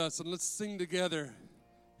us and let's sing together.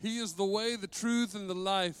 He is the way, the truth, and the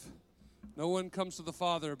life. No one comes to the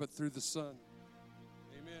Father but through the Son.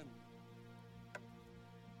 Amen.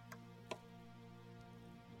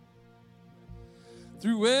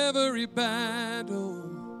 Through every battle,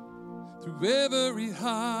 through every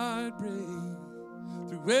heartbreak,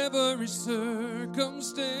 through every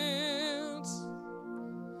circumstance,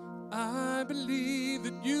 I believe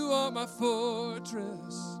that you are my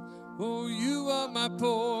fortress. Oh, you are my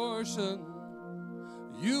portion.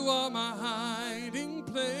 You are my hiding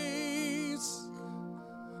place.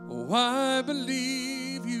 Oh, I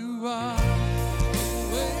believe you are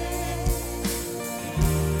the way,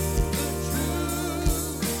 the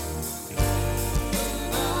truth, the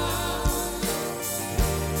life.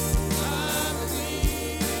 I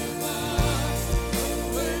believe you are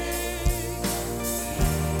the way,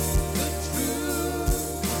 the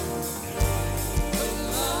truth, the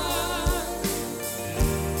life.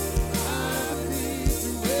 I believe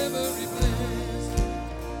through every place,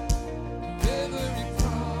 through every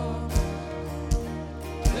promise,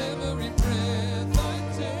 every breath I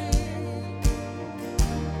take.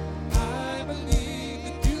 I believe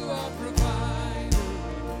that you are provider,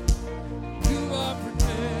 you are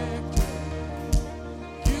protector,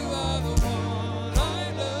 you are the one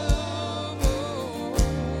I love. Oh,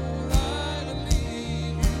 I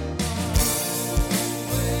believe you are the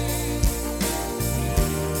way,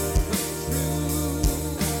 the truth,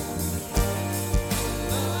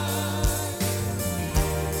 the life.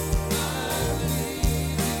 I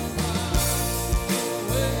believe you are the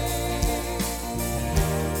way,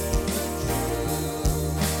 the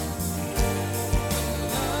truth, the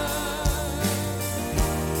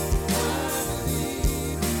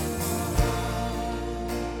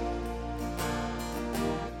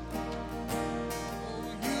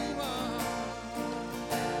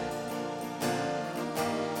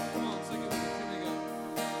Come on, sing it with me. Here we go.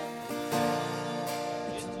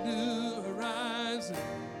 It's a new horizon,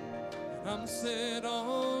 and I'm set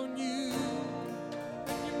on you.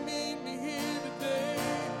 And you meet me here today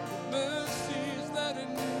with mercies that are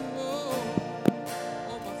new.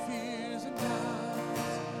 All my fears and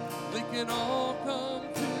doubts, they can all come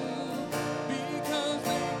true because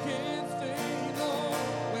they can't stay long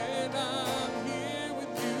when I'm here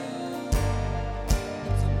with you.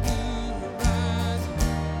 It's a new horizon,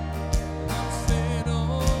 and I'm set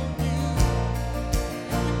on you.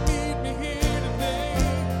 You meet me here today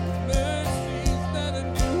with mercies that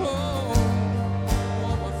are new.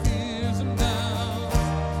 All my fears and doubts,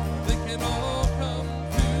 they can all come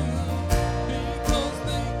true because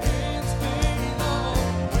they can't stay long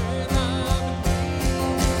when I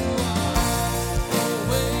believe you are the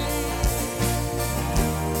way,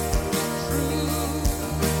 the truth,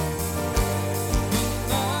 the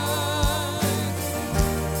life.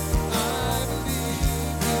 I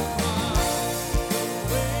believe you are the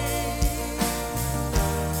way,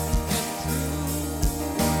 the truth,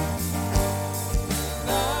 the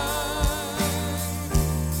life.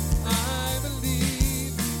 I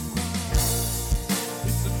believe you are.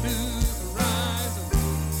 It's a new horizon,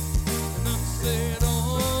 and I'm set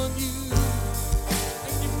on you.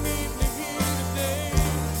 And you meet me here today,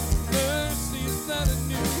 mercies that are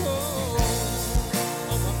new.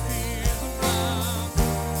 All my fears and doubts,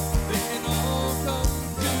 they can all come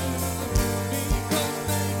true because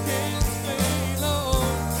they can't stay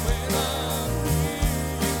long when I'm here.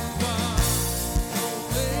 You are the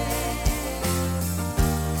way,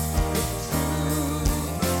 the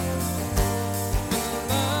truth, the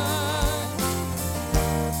life.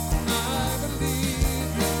 I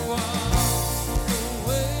believe you are the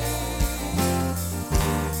way,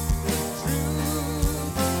 the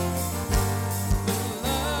truth, the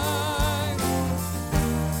life.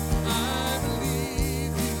 I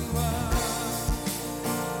believe you are.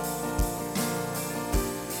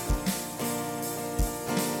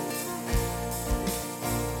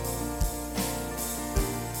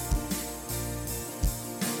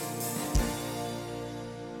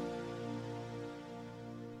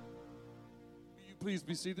 Will you please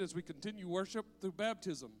be seated as we continue worship through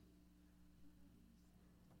baptism?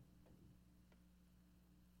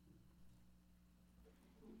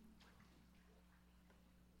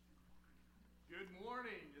 Good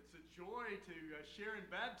morning. It's a joy to share in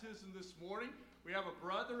baptism this morning. We have a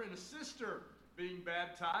brother and a sister being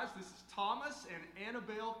baptized. This is Thomas and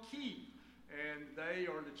Annabelle Keith, and they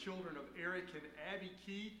are the children of Eric and Abby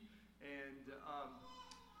Keith, and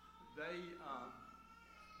they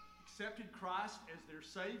accepted Christ as their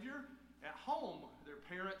Savior at home. Their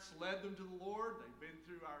parents led them to the Lord. They've been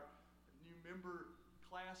through our new member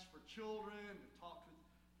class for children and talked with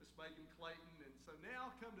the Megan Clayton. And so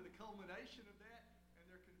now come to the culmination of that, and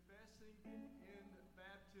they're confessing in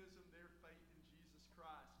baptism their faith in Jesus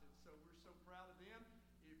Christ. And so we're so proud of them.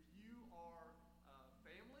 If you are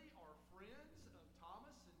family or friends of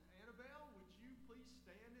Thomas and Annabelle, would you please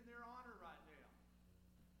stand in their honor right now?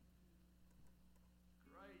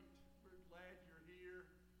 Great. We're glad you're here.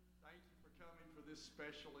 Thank you for coming for this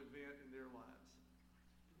special event in their lives.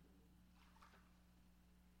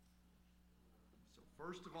 So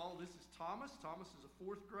first of all, this is Thomas. Thomas is a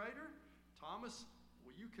 4th grader. Thomas,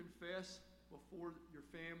 will you confess before your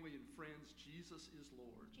family and friends, Jesus is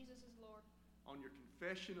Lord? Jesus is Lord. On your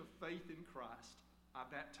confession of faith in Christ, I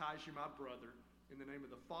baptize you, my brother, in the name of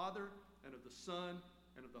the Father, and of the Son,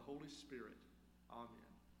 and of the Holy Spirit.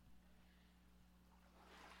 Amen.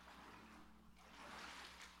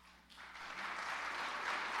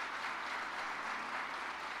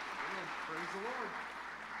 Amen. Praise the Lord.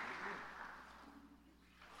 Amen.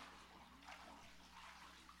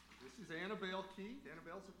 This is Annabelle Keith.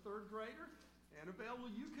 Annabelle's a 3rd grader. Annabelle,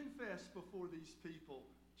 will you confess before these people,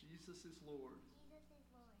 Jesus is Lord? Jesus is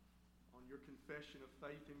Lord. On your confession of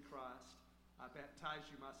faith in Christ, I baptize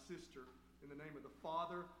you, my sister, in the name of the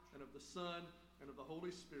Father, and of the Son, and of the Holy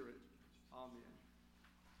Spirit. Amen.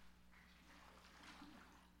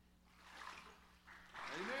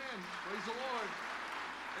 Amen. Praise the Lord.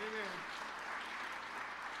 Amen.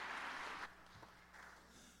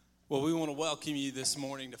 Well, we want to welcome you this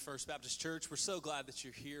morning to First Baptist Church. We're so glad that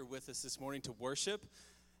you're here with us this morning to worship.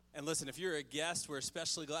 And listen, if you're a guest, we're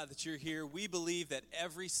especially glad that you're here. We believe that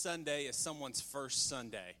every Sunday is someone's first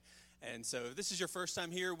Sunday. And so if this is your first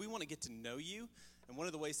time here, we want to get to know you. And one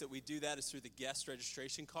of the ways that we do that is through the guest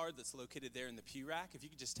registration card that's located there in the pew rack. If you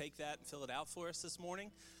could just take that and fill it out for us this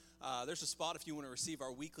morning. There's a spot if you want to receive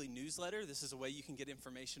our weekly newsletter. This is a way you can get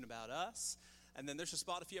information about us. And then there's a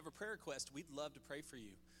spot if you have a prayer request. We'd love to pray for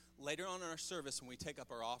you. Later on in our service, when we take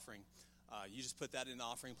up our offering, you just put that in the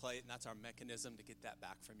offering plate, and that's our mechanism to get that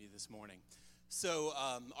back from you this morning. So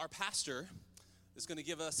our pastor is going to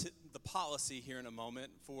give us the policy here in a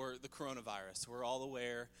moment for the coronavirus. We're all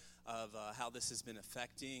aware of how this has been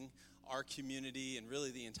affecting our community and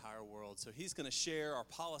really the entire world. So he's going to share our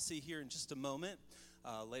policy here in just a moment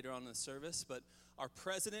later on in the service. But our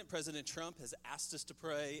president, President Trump, has asked us to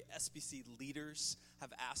pray. SBC leaders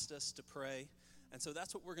have asked us to pray. And so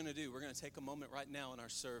that's what we're going to do. We're going to take a moment right now in our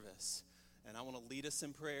service. And I want to lead us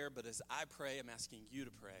in prayer, but as I pray, I'm asking you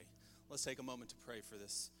to pray. Let's take a moment to pray for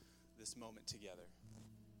this moment together.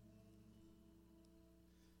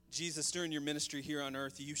 Jesus, during your ministry here on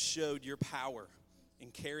earth, you showed your power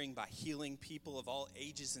in caring by healing people of all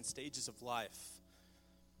ages and stages of life.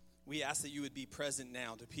 We ask that you would be present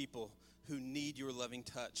now to people who need your loving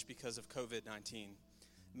touch because of COVID-19.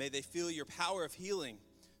 May they feel your power of healing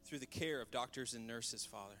through the care of doctors and nurses,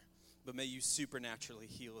 Father. But may you supernaturally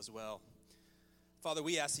heal as well. Father,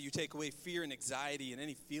 we ask that you take away fear and anxiety and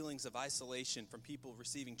any feelings of isolation from people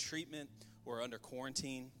receiving treatment or under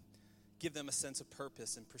quarantine. Give them a sense of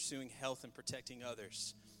purpose in pursuing health and protecting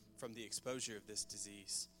others from the exposure of this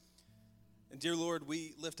disease. And dear Lord,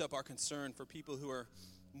 we lift up our concern for people who are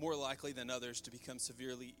more likely than others to become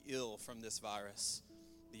severely ill from this virus.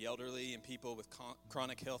 The elderly and people with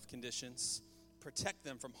chronic health conditions. Protect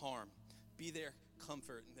them from harm. Be their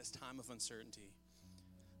comfort in this time of uncertainty.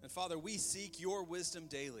 And Father, we seek your wisdom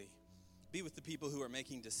daily. Be with the people who are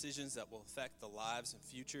making decisions that will affect the lives and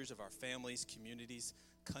futures of our families, communities,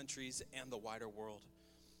 countries, and the wider world.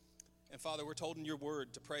 And Father, we're told in your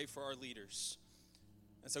word to pray for our leaders.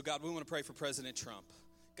 And so God, we want to pray for President Trump.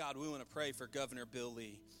 God, we want to pray for Governor Bill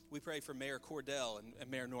Lee. We pray for Mayor Cordell and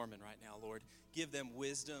Mayor Norman right now, Lord. Give them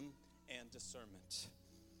wisdom and discernment.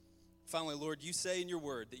 Finally, Lord, you say in your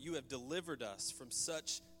word that you have delivered us from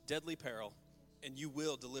such deadly peril, and you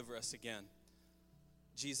will deliver us again.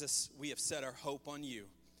 Jesus, we have set our hope on you.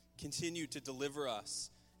 Continue to deliver us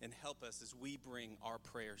and help us as we bring our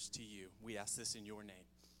prayers to you. We ask this in your name.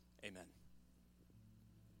 Amen.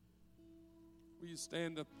 Will you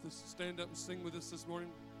stand up and sing with us this morning?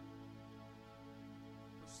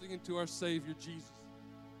 We're singing to our Savior, Jesus.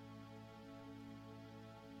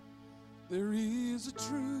 There is a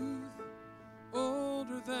truth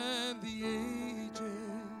older than the ages.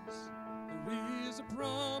 There is a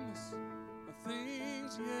promise of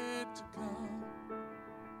things yet to come.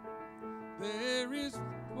 There is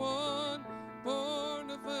one born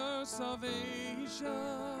of our salvation,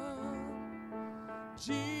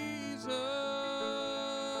 Jesus,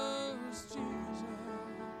 Jesus.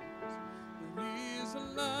 There is a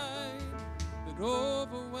light that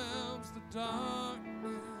overwhelms the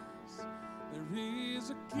darkness. There is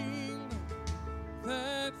a kingdom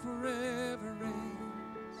that forever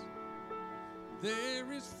reigns.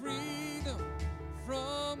 There is freedom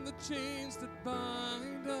from the chains that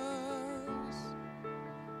bind us.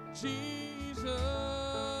 Jesus,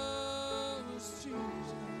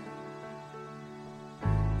 Jesus,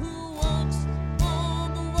 who walks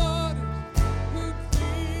on the waters, who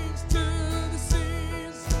clings to the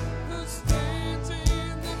seas, who stands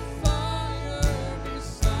in the fire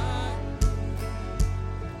beside me.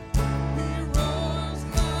 He roars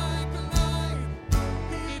like a lion,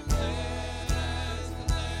 he bled as a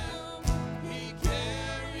lamb, he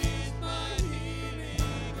carries my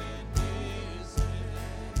healing in his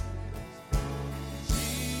hands.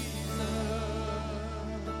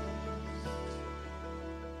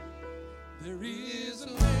 There is a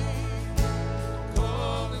name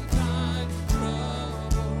calling time to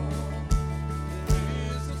trouble. There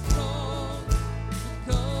is a song that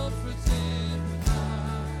comforts in the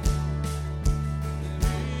night. There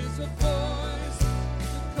is a voice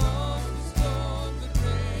that calms the storm that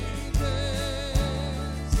rages.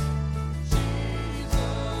 Jesus,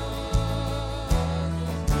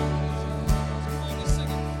 come on, let's sing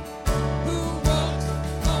it. Who walks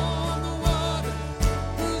on the water?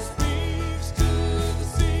 Who speaks to the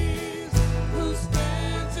seas, who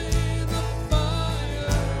stands in the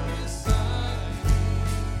fire beside me.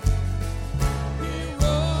 He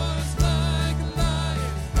roars like a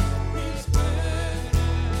lion, he's bled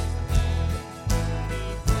as a lamb, he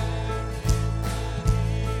carries my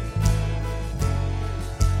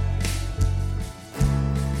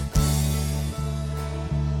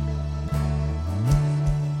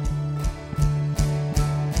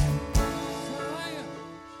Messiah,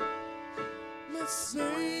 my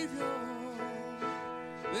Savior,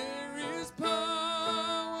 there is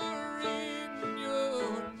power in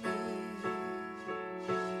your name.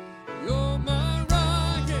 You're my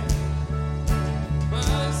rocket,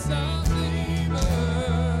 my salvator.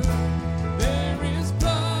 There is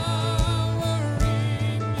power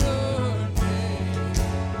in your name,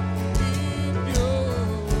 in your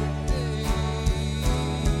name.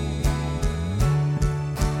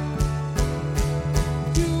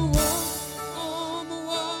 You walk on the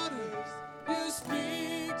waters, you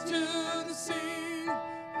speak to the sea,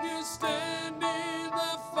 you stand in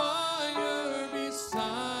the fire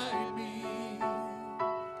beside me.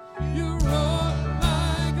 You roar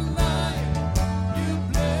like a lion, you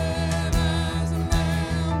bled as a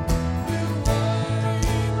lamb, you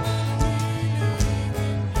wave my healing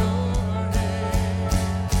in your hand.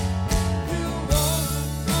 You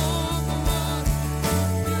walk on the water,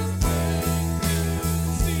 you cling to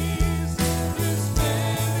the seas, you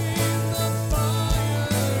stand in the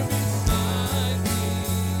fire beside me.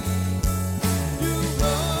 You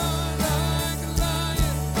roar like a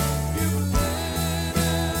lion, you bled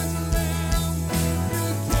as a lamb, you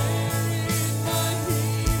carried my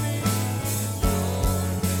healing in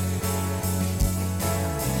your hand.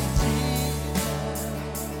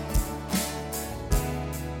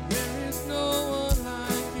 There is no one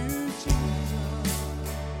like you, Jesus.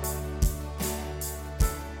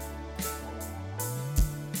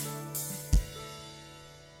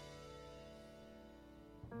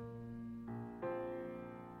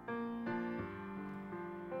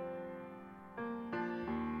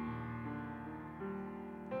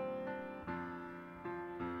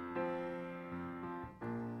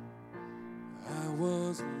 I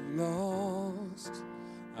wasn't lost,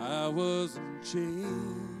 I was in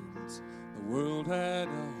chains. The world had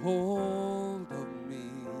a hold of me.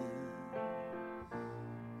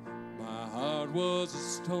 My heart was a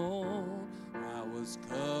stone, I was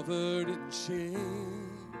covered in shame.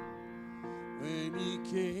 When He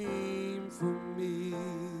came for me,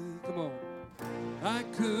 come on. I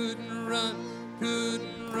couldn't run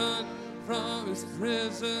from His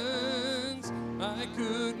presence. I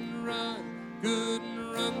couldn't run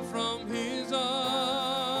from His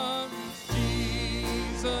arms.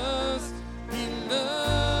 Jesus, He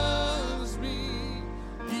loves me,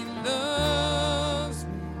 He loves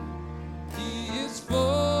me, He is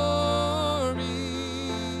for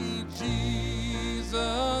me.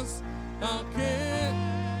 Jesus, how can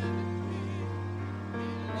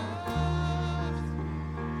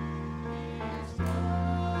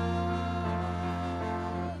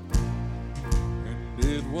and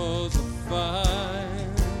it was a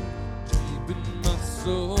fire deep in my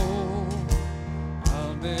soul.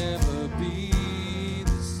 I'll never be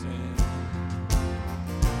the same.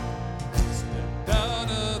 Stepped out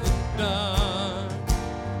of the dark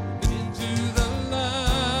and into the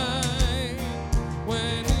light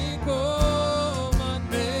when He called my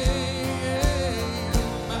name.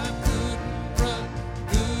 I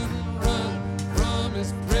couldn't run from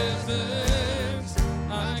His presence.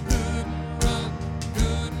 I couldn't run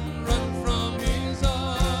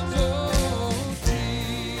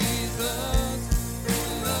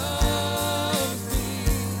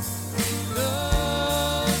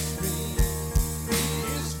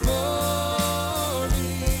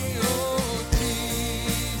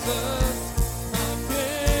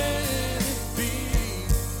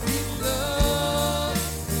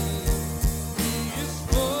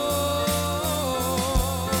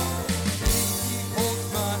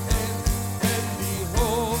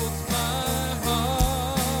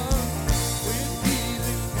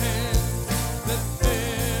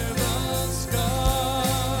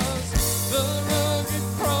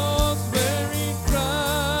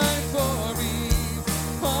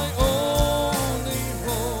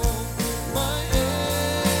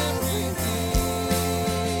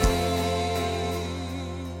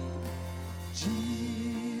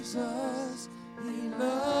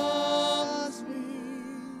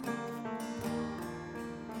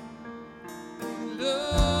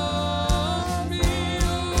loves me,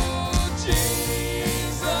 oh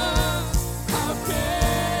Jesus, how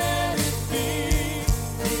can it be?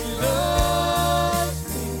 He loves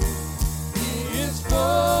me, He is for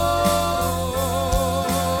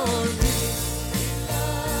me.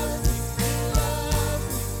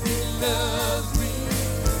 He loves me,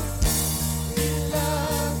 He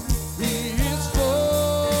loves me, He is for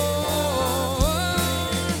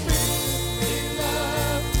me. He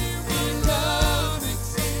loves me,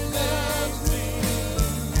 He loves me,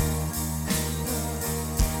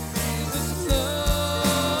 Jesus loves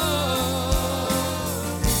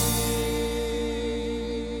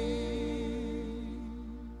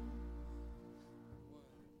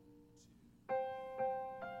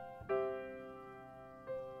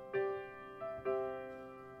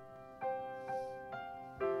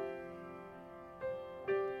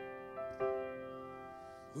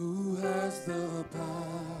Who has the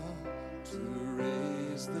power to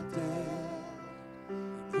raise the dead?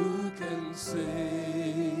 Who can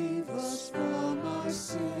save us from our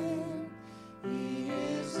sin? He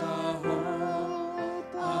is our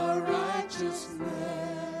hope, our righteousness.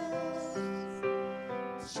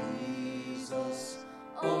 Jesus,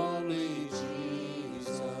 only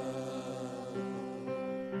Jesus.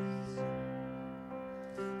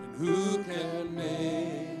 And who can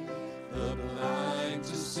make the blind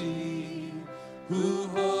to see? Who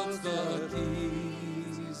holds the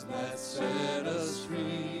keys that set us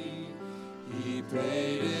free? He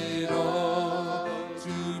paid it all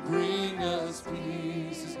to bring us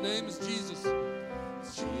peace. His name is Jesus.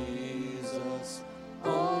 Jesus,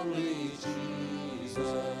 only Jesus.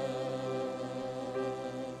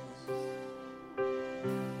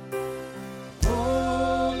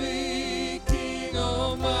 Holy King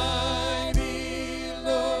Almighty,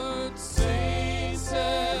 Lord, saints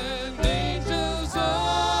and angels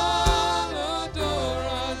all adore.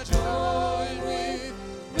 I join with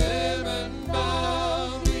them and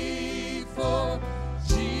bow before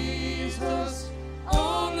Jesus,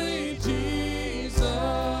 only Jesus.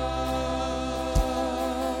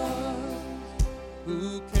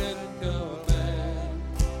 Who can command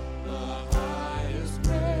the highest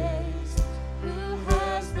praise? Who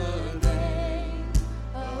has the name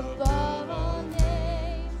Above all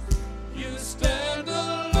names, You stand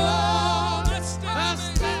alone. I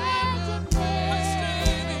stand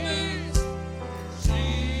amazed.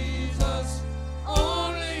 Jesus,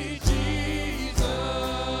 only Jesus.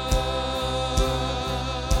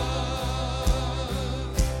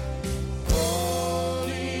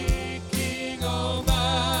 Holy King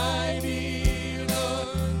Almighty,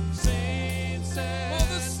 Lord, saints and all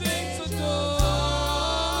the saints adore.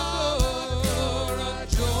 I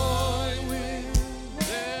join with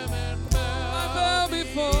them and bow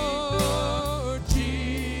before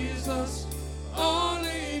Jesus,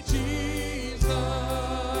 only Jesus.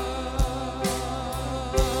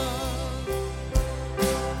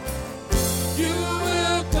 You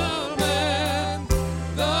will command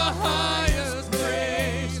the highest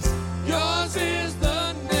praise. Yours is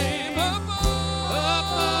the name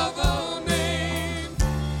above all name.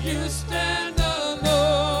 You stand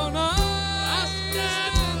alone. I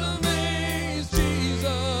stand amazed.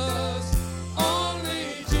 Jesus,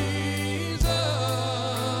 only Jesus.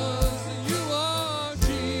 You are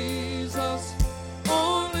Jesus,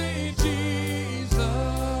 only Jesus.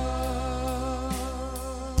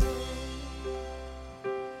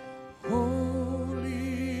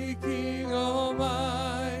 Holy King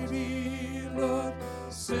Almighty, Lord,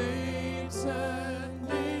 saints and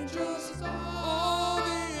angels, all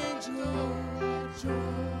the angels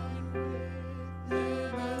join with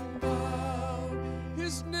them and bow.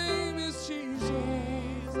 His name is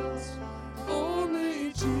Jesus,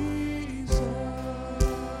 only Jesus.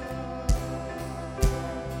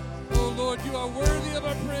 Oh Lord, you are worthy of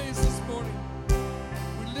our praise this morning.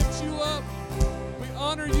 We lift you up. We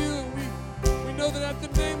honor you. We know that at the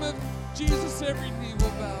name of Jesus, every knee will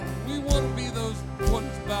bow. We want to be those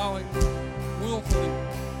ones bowing willfully.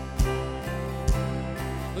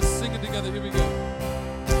 Let's sing it together. Here we go.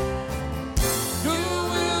 You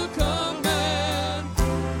will command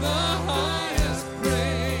the highest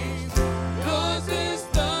praise. Yours is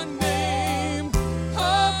the name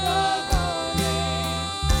above all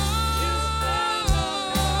names. You stand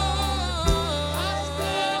alone. I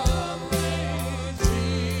stand amazed.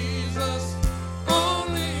 Jesus,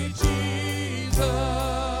 only Jesus.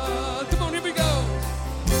 Come on, here we go.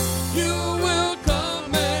 You will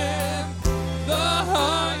command the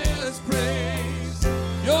highest praise.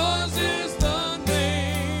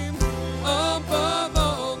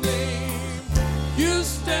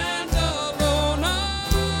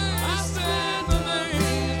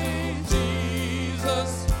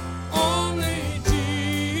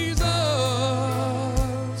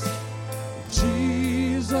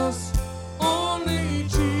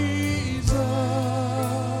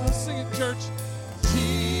 church.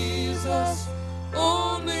 Jesus,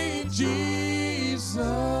 only Jesus.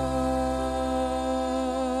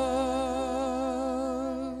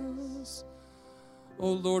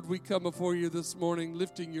 Oh Lord, we come before you this morning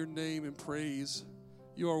lifting your name in praise.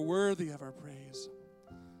 You are worthy of our praise.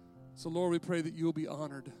 So Lord, we pray that you will be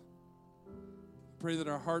honored. Pray that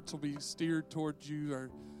our hearts will be steered towards you.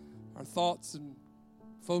 Our thoughts and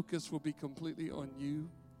focus will be completely on you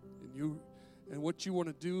and what you want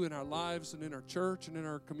to do in our lives and in our church and in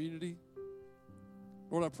our community.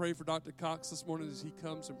 Lord, I pray for Dr. Cox this morning as he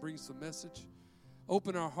comes and brings the message.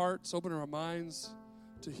 Open our hearts, open our minds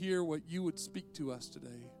to hear what you would speak to us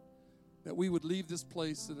today. That we would leave this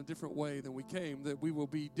place in a different way than we came. That we will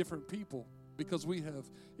be different people because we have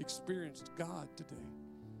experienced God today.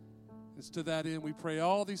 It's to that end we pray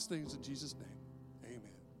all these things in Jesus' name.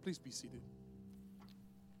 Amen. Please be seated.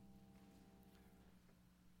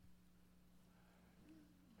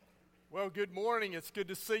 Well, good morning. It's good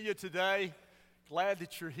to see you today. Glad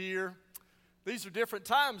that you're here. These are different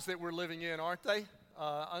times that we're living in, aren't they?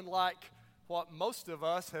 Unlike what most of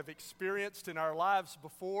us have experienced in our lives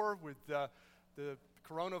before with the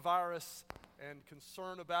coronavirus and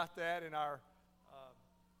concern about that in our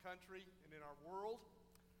country and in our world.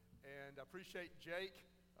 And I appreciate Jake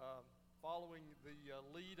following the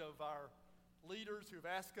lead of our leaders who have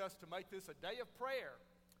asked us to make this a day of prayer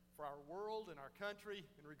for our world and our country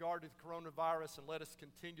in regard to the coronavirus, and let us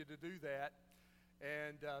continue to do that.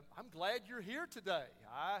 And I'm glad you're here today.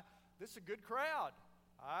 This is a good crowd.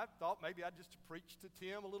 I thought maybe I'd just preach to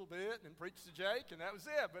Tim a little bit and preach to Jake, and that was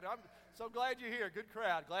it. But I'm so glad you're here. Good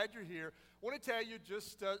crowd. Glad you're here. I want to tell you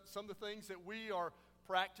just some of the things that we are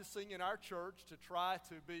practicing in our church to try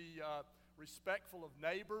to be respectful of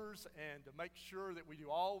neighbors and to make sure that we do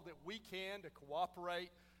all that we can to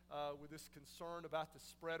cooperate with this concern about the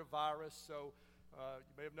spread of virus. So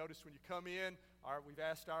you may have noticed when you come in, we've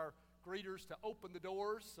asked our greeters to open the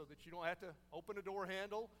doors so that you don't have to open a door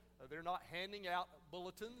handle. They're not handing out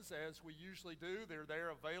bulletins as we usually do. They're there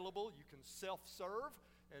available. You can self-serve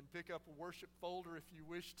and pick up a worship folder if you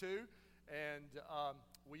wish to. And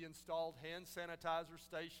we installed hand sanitizer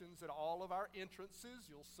stations at all of our entrances.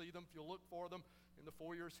 You'll see them if you look for them in the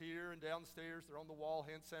foyers here and downstairs. They're on the wall,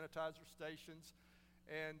 hand sanitizer stations.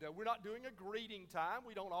 And we're not doing a greeting time.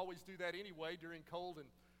 We don't always do that anyway during cold and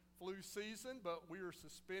flu season, but we are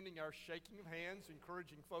suspending our shaking of hands,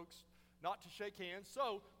 encouraging folks not to shake hands.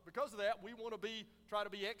 So because of that, we want to try to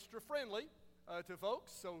be extra friendly to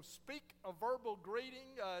folks. So speak a verbal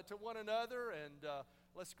greeting to one another, and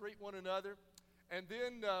let's greet one another. And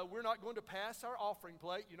then we're not going to pass our offering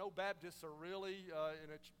plate. You know, Baptists are really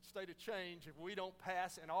in a state of change if we don't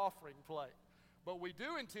pass an offering plate. But we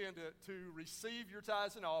do intend to receive your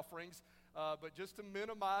tithes and offerings, but just to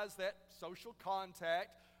minimize that social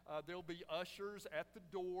contact, there'll be ushers at the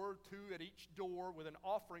door, 2 at each door with an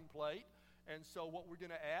offering plate. And so what we're going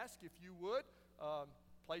to ask, if you would,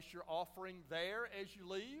 place your offering there as you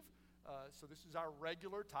leave. So this is our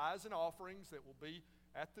regular tithes and offerings that will be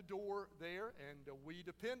at the door there, and we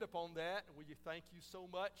depend upon that. And we thank you so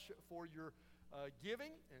much for your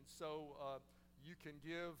giving. And so you can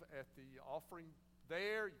give at the offering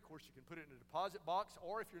there. Of course, you can put it in a deposit box,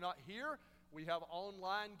 or if you're not here, we have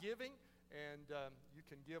online giving, and you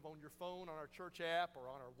can give on your phone, on our church app, or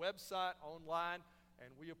on our website online, and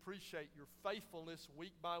we appreciate your faithfulness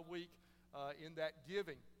week by week in that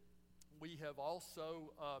giving. We have also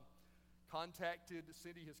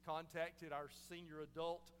Cindy has contacted our senior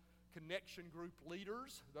adult connection group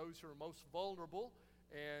leaders, those who are most vulnerable,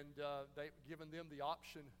 and they've given them the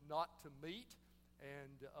option not to meet.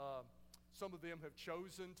 And some of them have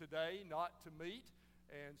chosen today not to meet.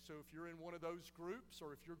 And so if you're in one of those groups,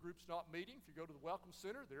 or if your group's not meeting, if you go to the Welcome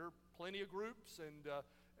Center, there are plenty of groups, and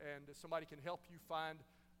somebody can help you find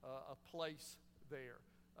a place there.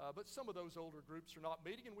 But some of those older groups are not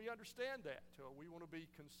meeting, and we understand that. We want to be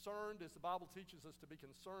concerned, as the Bible teaches us to be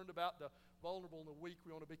concerned about the vulnerable and the weak.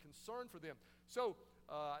 We want to be concerned for them. So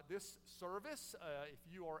this service, if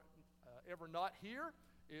you are ever not here,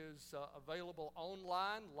 is available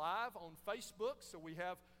online, live on Facebook. So we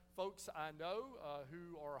have folks I know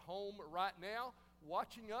who are home right now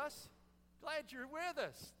watching us. Glad you're with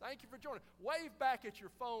us. Thank you for joining. Wave back at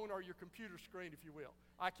your phone or your computer screen, if you will.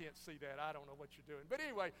 I can't see that. I don't know what you're doing. But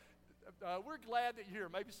anyway, we're glad that you're here.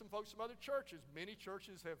 Maybe some folks from other churches. Many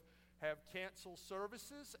churches have canceled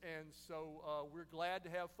services, and so we're glad to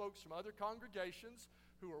have folks from other congregations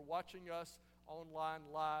who are watching us online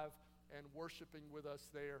live and worshiping with us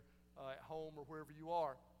there at home or wherever you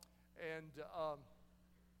are. And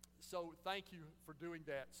so thank you for doing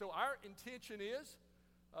that. So our intention is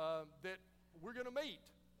that we're going to meet.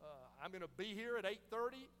 I'm going to be here at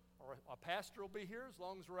 8:30, or a pastor will be here as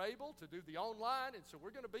long as we're able to do the online, and so we're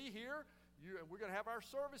going to be here. We're going to have our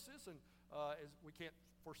services, and as we can't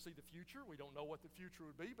foresee the future. We don't know what the future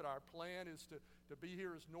would be, but our plan is to be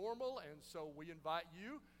here as normal, and so we invite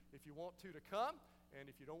you, if you want to come, and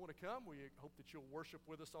if you don't want to come, we hope that you'll worship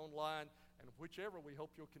with us online, and whichever, we hope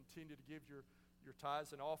you'll continue to give your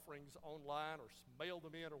tithes and offerings online or mail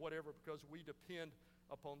them in or whatever, because we depend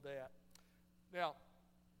upon that. Now,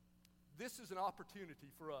 this is an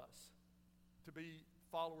opportunity for us to be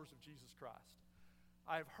followers of Jesus Christ.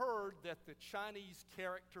 I've heard that the Chinese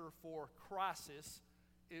character for crisis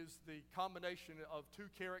is the combination of two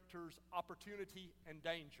characters, opportunity and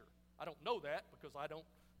danger. I don't know that because I don't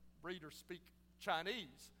read or speak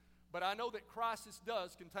Chinese, but I know that crisis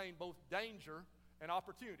does contain both danger and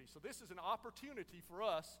opportunity. So this is an opportunity for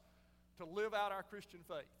us to live out our Christian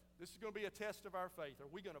faith. This is going to be a test of our faith.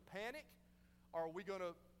 Are we going to panic, or are we going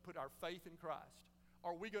to put our faith in Christ?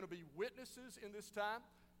 Are we going to be witnesses in this time?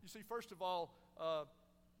 You see, first of all,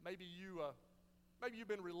 maybe you've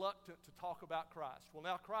been reluctant to talk about Christ. Well,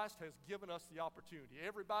 now Christ has given us the opportunity.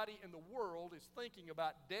 Everybody in the world is thinking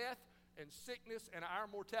about death and sickness and our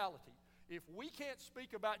mortality. If we can't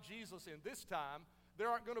speak about Jesus in this time, there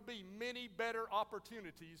aren't going to be many better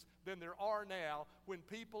opportunities than there are now when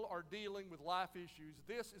people are dealing with life issues.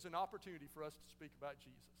 This is an opportunity for us to speak about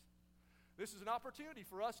Jesus. This is an opportunity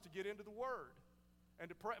for us to get into the Word and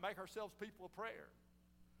to make ourselves people of prayer.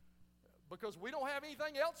 Because we don't have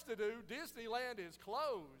anything else to do. Disneyland is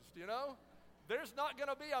closed, you know. There's not going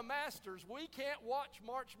to be a Masters. We can't watch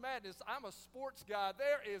March Madness. I'm a sports guy.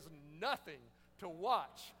 There is nothing to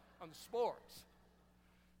watch on the sports.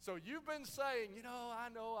 So you've been saying, I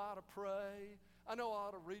know I ought to pray. I know I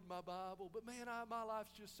ought to read my Bible. But man, my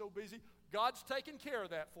life's just so busy. God's taking care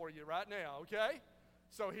of that for you right now, okay?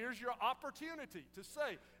 So here's your opportunity to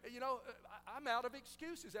say, I'm out of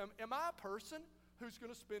excuses. Am I a person who's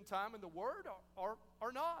going to spend time in the Word or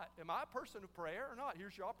not? Am I a person of prayer or not?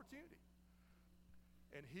 Here's your opportunity.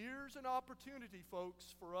 And here's an opportunity,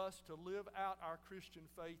 folks, for us to live out our Christian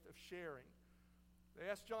faith of sharing. They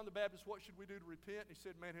asked John the Baptist, what should we do to repent? And he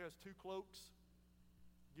said, man who has 2 cloaks,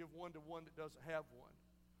 give one to one that doesn't have one.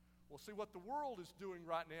 Well, see, what the world is doing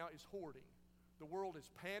right now is hoarding. The world is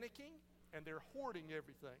panicking, and they're hoarding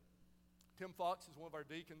everything. Tim Fox is one of our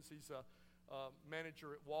deacons. He's a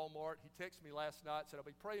manager at Walmart. He texted me last night, said, I'll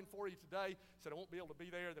be praying for you today. Said, I won't be able to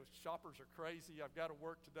be there. Those shoppers are crazy. I've got to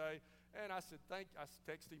work today. And I said, I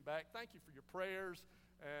texted him back, thank you for your prayers.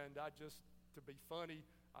 And I just, to be funny,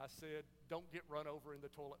 I said, don't get run over in the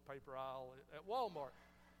toilet paper aisle at Walmart.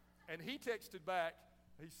 And he texted back,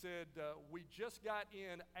 he said, we just got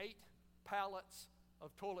in 8 pallets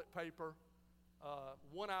of toilet paper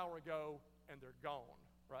 1 hour ago, and they're gone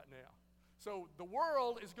right now. So the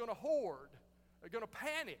world is going to hoard. They're going to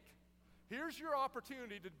panic. Here's your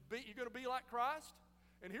opportunity to be, you're going to be like Christ.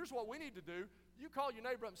 And here's what we need to do. You call your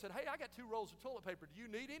neighbor up and said, hey, I got 2 rolls of toilet paper. Do you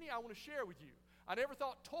need any? I want to share with you. I never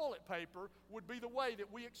thought toilet paper would be the way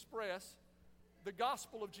that we express the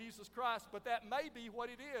gospel of Jesus Christ, but that may be what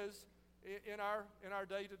it is in our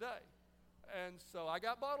day to day. And so I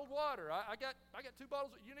got bottled water. I got 2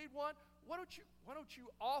 bottles. You need one? Why don't you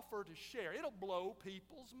offer to share? It'll blow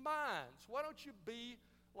people's minds. Why don't you be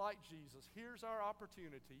like Jesus? Here's our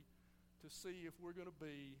opportunity to see if we're going to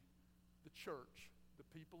be the church, the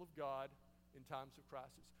people of God in times of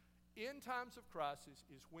crisis. In times of crisis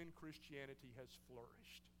is when Christianity has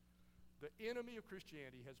flourished. The enemy of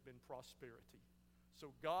Christianity has been prosperity.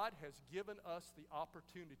 So God has given us the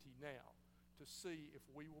opportunity now to see if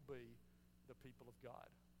we will be the people of God.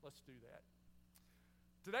 Let's do that.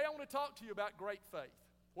 Today I want to talk to you about great faith.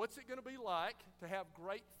 What's it going to be like to have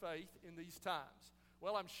great faith in these times?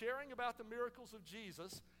 Well, I'm sharing about the miracles of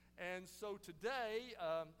Jesus, and so today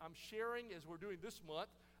I'm sharing, as we're doing this month,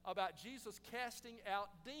 about Jesus casting out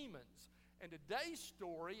demons. And today's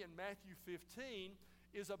story in Matthew 15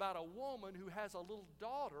 is about a woman who has a little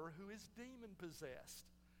daughter who is demon-possessed.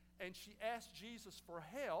 And she asks Jesus for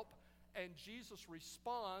help, and Jesus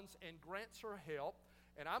responds and grants her help.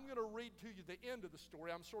 And I'm going to read to you the end of the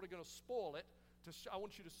story. I'm sort of going to spoil it. I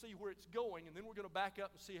want you to see where it's going, and then we're going to back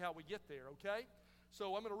up and see how we get there, okay?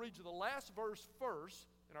 So I'm going to read you the last verse first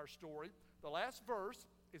in our story. The last verse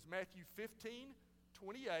is Matthew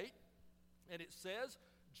 15:28, and it says,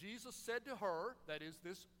 Jesus said to her, that is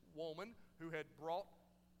this woman who had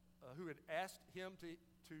asked him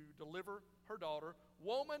to deliver her daughter,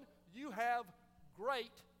 woman, you have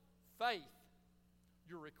great faith.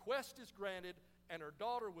 Your request is granted, and her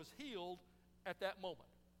daughter was healed at that moment.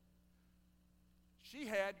 She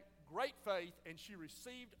had great faith, and she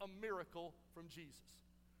received a miracle from Jesus.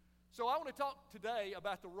 So I want to talk today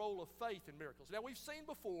about the role of faith in miracles. Now, we've seen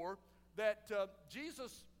before that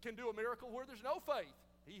Jesus can do a miracle where there's no faith.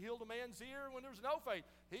 He healed a man's ear when there's no faith.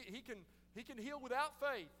 He can heal without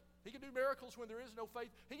faith. He can do miracles when there is no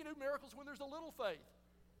faith. He can do miracles when there's a little faith.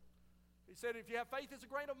 He said if you have faith as a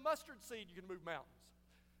grain of mustard seed, you can move mountains.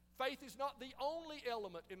 Faith is not the only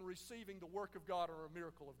element in receiving the work of God or a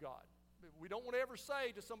miracle of God. We don't want to ever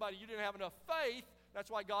say to somebody, you didn't have enough faith,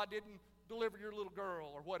 that's why God didn't deliver your little girl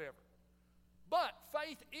or whatever. But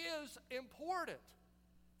faith is important.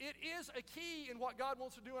 It is a key in what God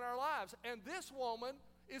wants to do in our lives. And this woman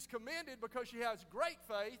is commended because she has great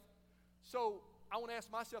faith. So I want to ask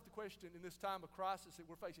myself the question in this time of crisis that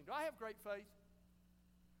we're facing. Do I have great faith?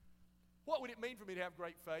 What would it mean for me to have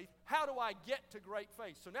great faith? How do I get to great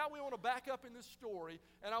faith? So now we want to back up in this story,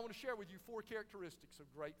 and I want to share with you 4 characteristics of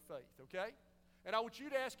great faith, okay? And I want you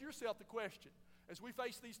to ask yourself the question, as we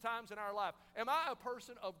face these times in our life, am I a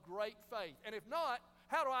person of great faith? And if not,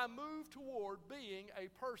 how do I move toward being a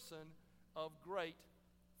person of great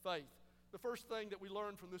faith? The first thing that we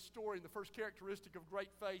learn from this story, and the first characteristic of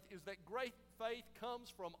great faith, is that great faith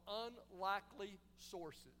comes from unlikely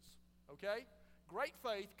sources, okay? Great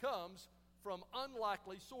faith comes from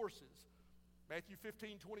unlikely sources. Matthew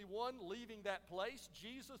 15:21, leaving that place,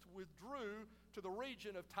 Jesus withdrew to the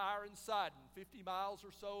region of Tyre and Sidon, 50 miles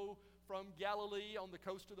or so from Galilee on the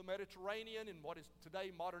coast of the Mediterranean in what is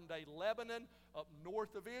today modern-day Lebanon, up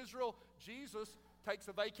north of Israel. Jesus takes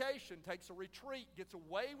a vacation, takes a retreat, gets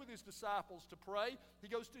away with his disciples to pray. He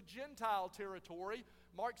goes to Gentile territory.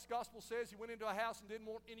 Mark's gospel says he went into a house and didn't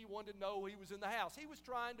want anyone to know he was in the house. He was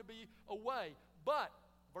trying to be away. But,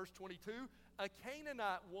 verse 22, a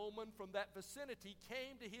Canaanite woman from that vicinity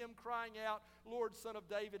came to him crying out, Lord, Son of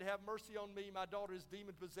David, have mercy on me. My daughter is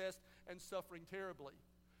demon-possessed and suffering terribly.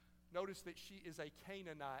 Notice that she is a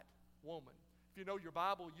Canaanite woman. If you know your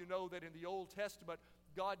Bible, you know that in the Old Testament,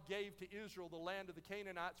 God gave to Israel the land of the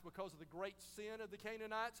Canaanites because of the great sin of the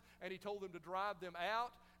Canaanites, and he told them to drive them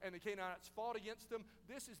out, and the Canaanites fought against them.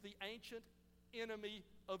 This is the ancient enemy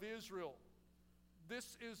of Israel.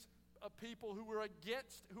 This is a people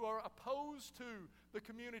who are opposed to the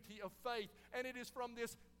community of faith. And it is from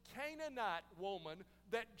this Canaanite woman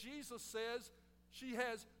that Jesus says she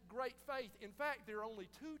has great faith. In fact, there are only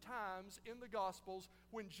 2 times in the Gospels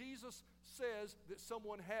when Jesus says that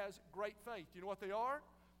someone has great faith. Do you know what they are?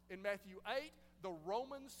 In Matthew 8, the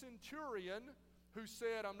Roman centurion who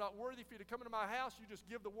said, I'm not worthy for you to come into my house, you just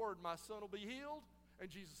give the word, my son will be healed. And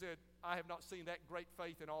Jesus said, I have not seen that great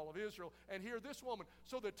faith in all of Israel. And here this woman.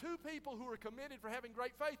 So the 2 people who are commended for having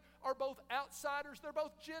great faith are both outsiders. They're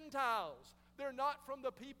both Gentiles. They're not from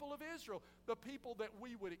the people of Israel. The people that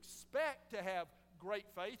we would expect to have great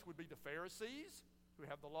faith would be the Pharisees, who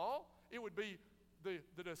have the law. It would be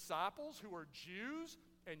the disciples, who are Jews.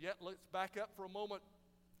 And yet let's back up for a moment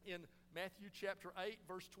in Matthew chapter 8,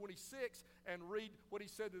 verse 26, and read what he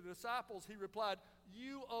said to the disciples. He replied,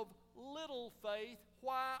 you of little faith,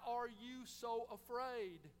 why are you so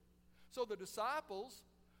afraid? So the disciples,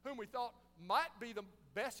 whom we thought might be the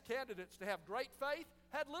best candidates to have great faith,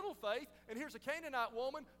 had little faith. And here's a Canaanite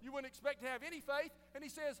woman you wouldn't expect to have any faith. And he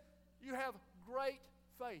says, you have great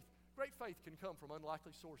faith. Great faith can come from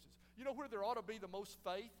unlikely sources. You know where there ought to be the most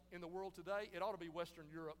faith in the world today? It ought to be Western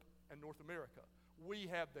Europe and North America. We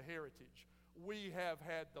have the heritage. We have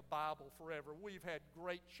had the Bible forever. We've had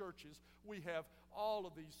great churches. We have all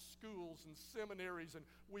of these schools and seminaries, and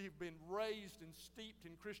we've been raised and steeped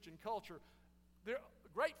in Christian culture.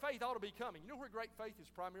 Great faith ought to be coming. You know where great faith is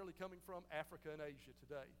primarily coming from? Africa and Asia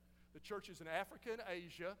today. The churches in Africa and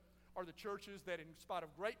Asia are the churches that, in spite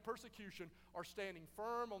of great persecution, are standing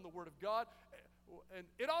firm on the Word of God. And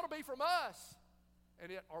it ought to be from us.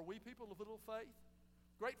 And yet, are we people of little faith?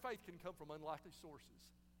 Great faith can come from unlikely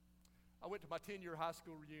sources. I went to my 10-year high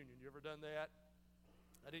school reunion. You ever done that?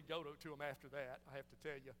 I didn't go to them after that, I have to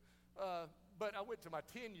tell you. But I went to my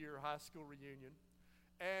 10-year high school reunion,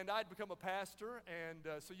 and I'd become a pastor.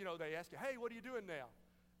 And so, you know, they ask you, hey, what are you doing now?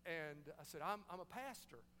 And I said, I'm a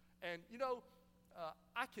pastor. And, you know,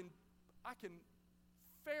 I can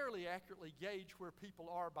fairly accurately gauge where people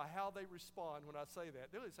are by how they respond when I say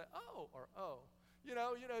that. They'll say, oh, or oh.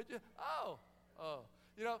 Oh.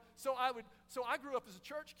 You know, so I grew up as a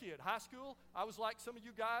church kid. High school, I was like some of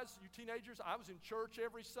you guys, you teenagers. I was in church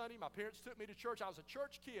every Sunday. My parents took me to church. I was a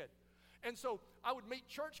church kid. And so I would meet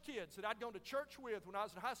church kids that I'd gone to church with when I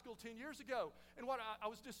was in high school 10 years ago. And what I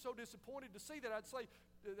was just so disappointed to see that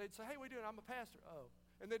they'd say, hey, what are you doing? I'm a pastor. Oh.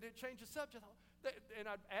 And then they'd change the subject.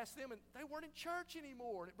 And I'd ask them, and they weren't in church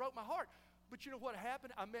anymore. And it broke my heart. But you know what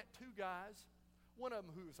happened? I met 2 guys. One of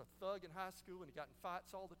them who was a thug in high school, and he got in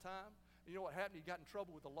fights all the time. And you know what happened? He got in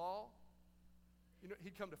trouble with the law. You know,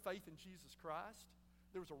 he'd come to faith in Jesus Christ.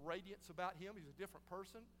 There was a radiance about him. He's a different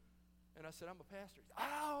person. And I said, I'm a pastor. He said,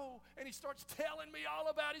 oh! And he starts telling me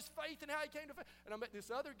all about his faith and how he came to faith. And I met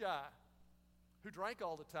this other guy who drank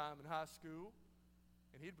all the time in high school.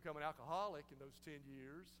 And he'd become an alcoholic in those 10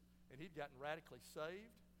 years. And he'd gotten radically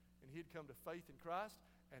saved. And he'd come to faith in Christ.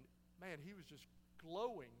 And, man, he was just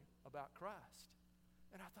glowing about Christ.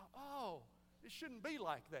 And I thought, oh, it shouldn't be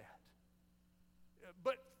like that.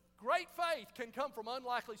 But great faith can come from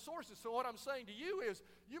unlikely sources. So what I'm saying to you is,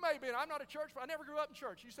 you may have been, I'm not a church, I never grew up in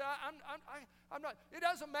church. You say, I'm not. It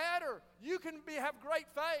doesn't matter. You can have great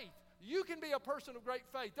faith. You can be a person of great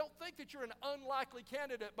faith. Don't think that you're an unlikely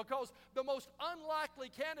candidate, because the most unlikely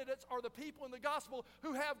candidates are the people in the gospel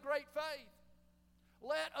who have great faith.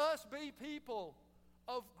 Let us be people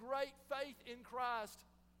of great faith in Christ,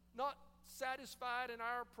 not satisfied in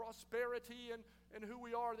our prosperity and who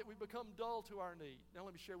we are, that we become dull to our need. Now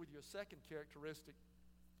let me share with you a second characteristic.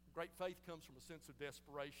 Great faith comes from a sense of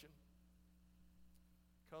desperation.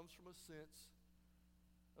 Comes from a sense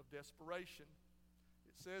of desperation.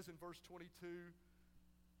 It says in verse 22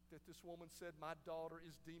 that this woman said, my daughter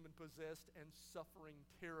is demon-possessed and suffering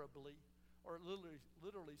terribly. Or it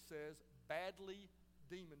literally says, badly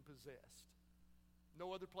demon-possessed.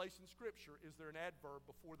 No other place in Scripture is there an adverb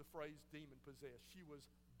before the phrase demon-possessed. She was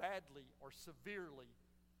badly or severely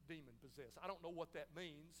demon-possessed. I don't know what that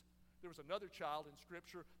means. There was another child in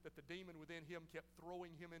Scripture that the demon within him kept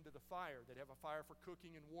throwing him into the fire. They'd have a fire for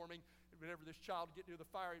cooking and warming. And whenever this child would get near the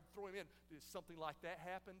fire, he'd throw him in. Did something like that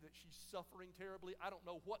happen, that she's suffering terribly? I don't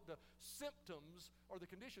know what the symptoms or the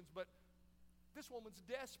conditions, but this woman's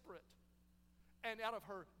desperate. And out of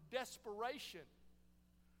her desperation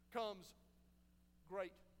comes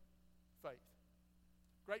great faith.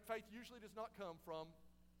 Great faith usually does not come from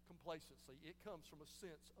complacency. It comes from a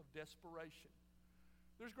sense of desperation.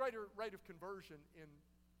 There's greater rate of conversion in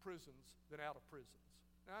prisons than out of prisons.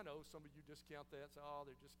 Now, I know some of you discount that and say, oh,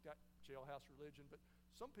 they just got jailhouse religion, but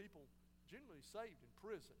some people genuinely saved in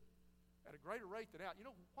prison at a greater rate than out. You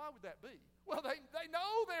know, why would that be? Well, they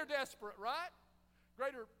know they're desperate, right?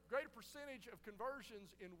 Greater percentage of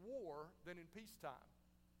conversions in war than in peacetime.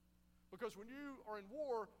 Because when you are in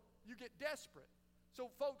war, you get desperate.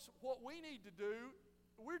 So, folks, what we need to do,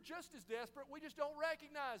 we're just as desperate, we just don't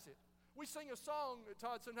recognize it. We sing a song,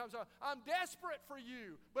 Todd, sometimes, I'm desperate for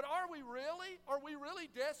you. But are we really? Are we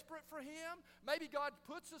really desperate for Him? Maybe God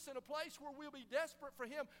puts us in a place where we'll be desperate for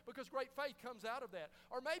Him because great faith comes out of that.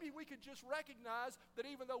 Or maybe we could just recognize that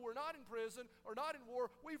even though we're not in prison or not in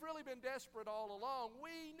war, we've really been desperate all along.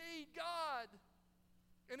 We need God.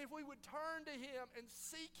 And if we would turn to Him and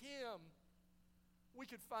seek Him, we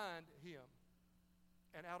could find Him.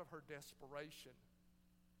 And out of her desperation,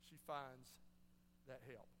 she finds that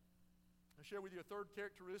help. I'll share with you a third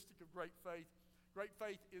characteristic of great faith. Great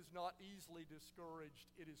faith is not easily discouraged.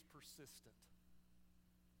 It is persistent.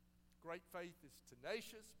 Great faith is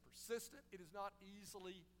tenacious, persistent. It is not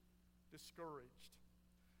easily discouraged.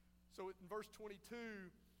 So in verse 22,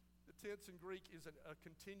 the tense in Greek is a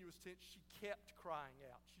continuous tense. She kept crying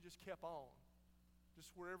out. She just kept on. Just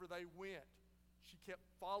wherever they went, she kept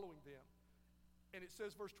following them. And it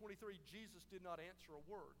says, verse 23, Jesus did not answer a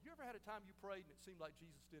word. You ever had a time you prayed and it seemed like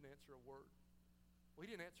Jesus didn't answer a word? Well,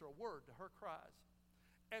 He didn't answer a word to her cries.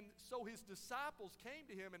 And so His disciples came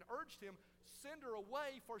to Him and urged Him, send her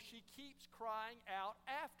away, for she keeps crying out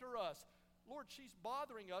after us. Lord, she's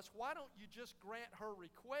bothering us. Why don't you just grant her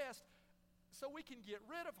request so we can get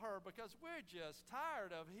rid of her, because we're just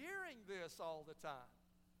tired of hearing this all the time.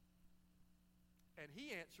 And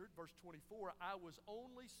He answered, verse 24, I was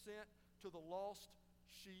only sent to the lost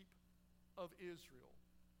sheep of Israel.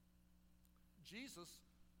 Jesus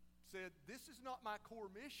said, this is not my core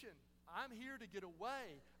mission. I'm here to get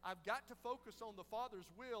away. I've got to focus on the Father's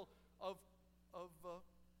will of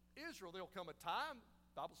Israel. There'll come a time,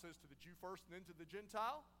 the Bible says, to the Jew first and then to the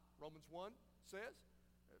Gentile. Romans 1 says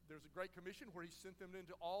there's a great commission where He sent them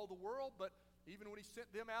into all the world, but even when He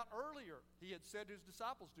sent them out earlier, He had said to His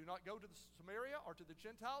disciples, do not go to the Samaria or to the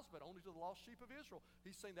Gentiles, but only to the lost sheep of Israel.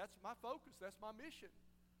 He's saying, that's my focus, that's my mission.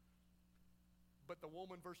 But the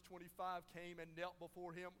woman, verse 25, came and knelt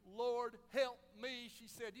before Him. Lord, help me,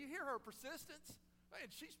 she said. Do you hear her persistence?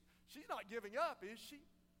 Man, she's not giving up, is she?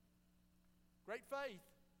 Great faith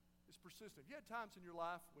is persistent. You had times in your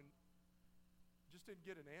life when you just didn't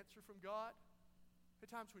get an answer from God? You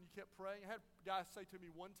had times when you kept praying? I had a guy say to me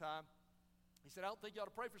one time, he said, I don't think you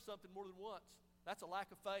ought to pray for something more than once. That's a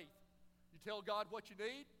lack of faith. You tell God what you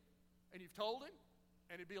need, and you've told Him,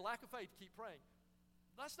 and it'd be a lack of faith to keep praying.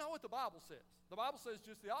 That's not what the Bible says. The Bible says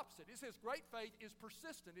just the opposite. It says great faith is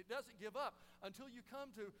persistent. It doesn't give up until you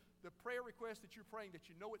come to the prayer request that you're praying that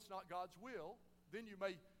you know it's not God's will. Then you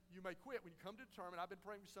may quit. When you come to determine, I've been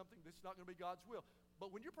praying for something that's not going to be God's will.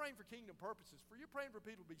 But when you're praying for kingdom purposes, you're praying for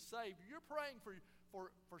people to be saved, you're praying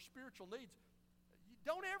for spiritual needs, you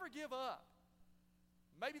don't ever give up.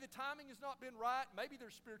 Maybe the timing has not been right. Maybe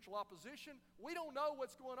there's spiritual opposition. We don't know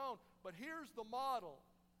what's going on. But here's the model.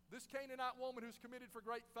 This Canaanite woman who's committed for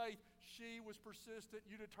great faith, she was persistent.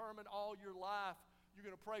 You determine all your life you're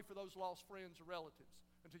going to pray for those lost friends or relatives.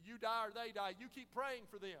 Until you die or they die, you keep praying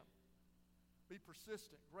for them. Be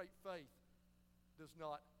persistent. Great faith does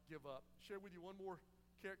not give up. Share with you one more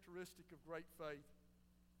characteristic of great faith.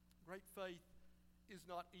 Great faith is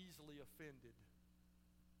not easily offended.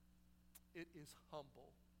 It is humble.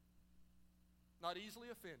 Not easily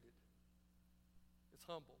offended. It's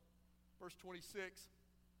humble. Verse 26,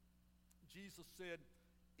 Jesus said,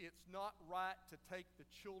 it's not right to take the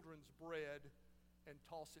children's bread and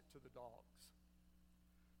toss it to the dogs.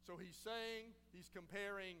 So he's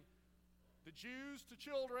comparing the Jews to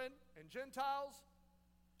children and Gentiles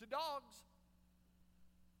to dogs.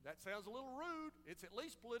 That sounds a little rude. It's at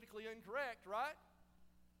least politically incorrect, right?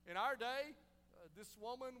 In our day, this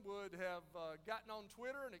woman would have gotten on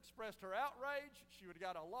Twitter and expressed her outrage. She would have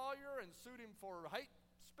got a lawyer and sued him for hate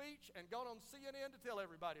speech and gone on CNN to tell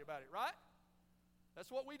everybody about it, right? That's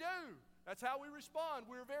what we do. That's how we respond.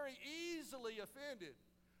 We're very easily offended.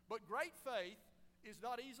 But great faith is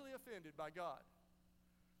not easily offended by God.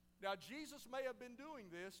 Now, Jesus may have been doing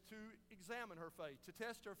this to examine her faith, to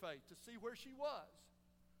test her faith, to see where she was,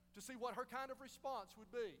 to see what her kind of response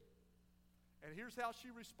would be. And here's how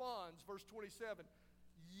she responds, verse 27.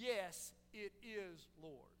 Yes, it is,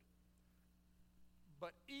 Lord.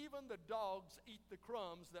 But even the dogs eat the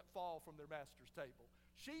crumbs that fall from their master's table.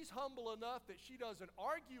 She's humble enough that she doesn't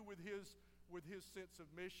argue with his sense of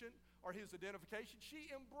mission or his identification.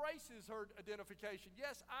 She embraces her identification.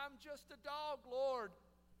 Yes, I'm just a dog, Lord.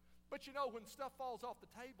 But you know, when stuff falls off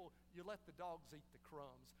the table, you let the dogs eat the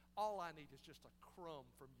crumbs. All I need is just a crumb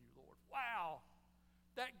from you, Lord. Wow!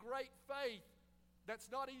 That great faith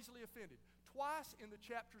that's not easily offended. Twice in the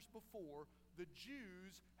chapters before, the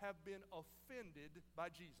Jews have been offended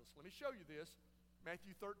by Jesus. Let me show you this.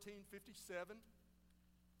 Matthew 13:57.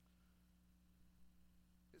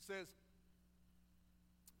 It says,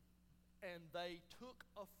 and they took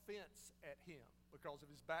offense at him because of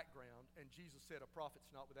his background. And Jesus said, a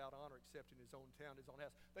prophet's not without honor except in his own town, his own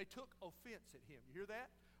house. They took offense at him. You hear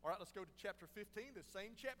that? All right, let's go to chapter 15, the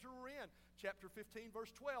same chapter we're in. Chapter 15, verse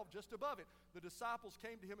 12, just above it. The disciples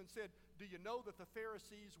came to him and said, do you know that the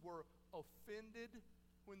Pharisees were offended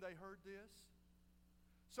when they heard this?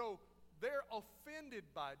 So they're offended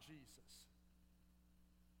by Jesus.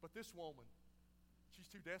 But this woman, she's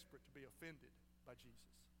too desperate to be offended by Jesus.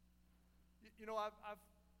 You know, I've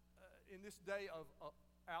in this day of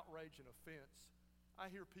outrage and offense,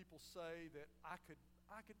 I hear people say that I could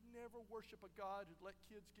never worship a God who'd let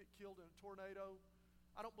kids get killed in a tornado.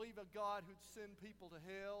 I don't believe a God who'd send people to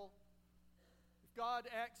hell. If God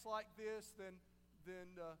acts like this,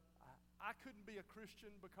 then I couldn't be a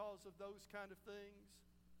Christian because of those kind of things.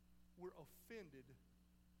 We're offended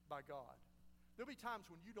by God. There'll be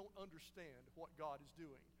times when you don't understand what God is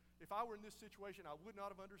doing. If I were in this situation, I would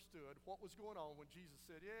not have understood what was going on when Jesus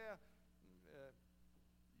said,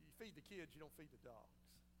 you feed the kids, you don't feed the dogs.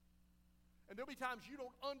 And there'll be times you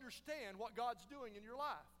don't understand what God's doing in your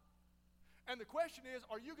life. And the question is,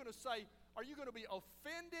 are you going to be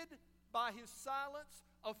offended by his silence?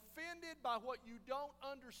 Offended by what you don't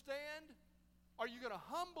understand? Are you going to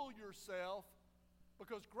humble yourself?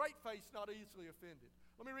 Because great faith's not easily offended.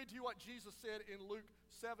 Let me read to you what Jesus said in Luke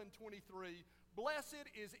 7:23. Blessed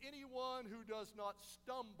is anyone who does not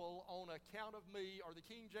stumble on account of me. Or the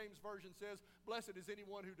King James Version says, blessed is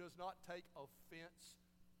anyone who does not take offense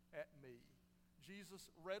at me. Jesus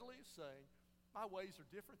readily is saying, my ways are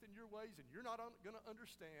different than your ways, and you're not going to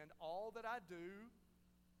understand all that I do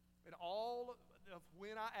and all of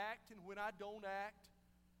when I act and when I don't act.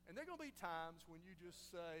 And there are going to be times when you just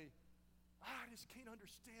say, I just can't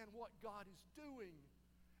understand what God is doing.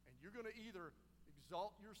 And you're going to either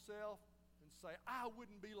exalt yourself and say, I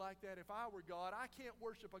wouldn't be like that if I were God. I can't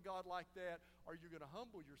worship a God like that. Or you're going to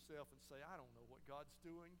humble yourself and say, I don't know what God's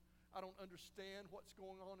doing. I don't understand what's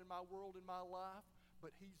going on in my world, in my life.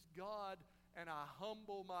 But he's God, and I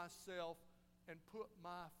humble myself and put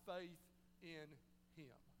my faith in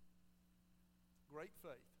him. Great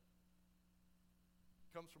faith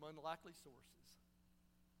comes from unlikely sources.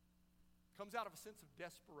 Comes out of a sense of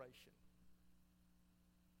desperation.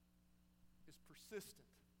 Is persistent.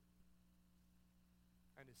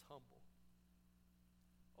 and is humble.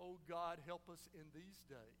 Oh God, help us in these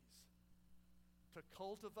days to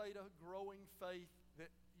cultivate a growing faith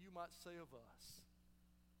that you might say of us,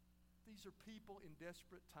 these are people in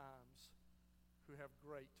desperate times who have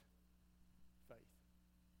great faith.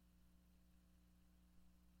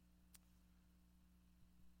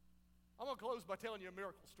 I'm going to close by telling you a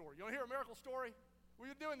miracle story. You want to hear a miracle story?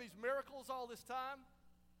 We've been doing these miracles all this time.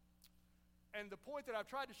 And the point that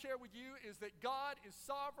I've tried to share with you is that God is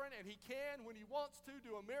sovereign and He can, when He wants to,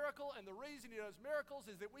 do a miracle. And the reason He does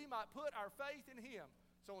miracles is that we might put our faith in Him.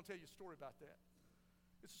 So I want to tell you a story about that.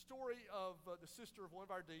 It's a story of the sister of one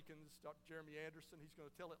of our deacons, Dr. Jeremy Anderson. He's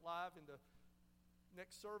going to tell it live in the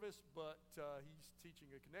next service, but he's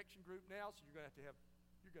teaching a connection group now, so you're going to have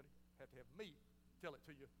to have me tell it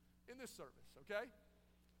to you in this service, okay?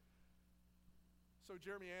 So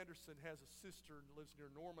Jeremy Anderson has a sister who lives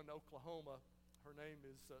near Norman, Oklahoma. Her name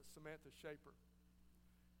is Samantha Shaper.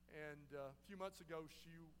 And a few months ago,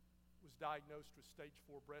 she was diagnosed with stage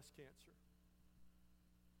 4 breast cancer.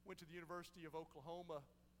 Went to the University of Oklahoma,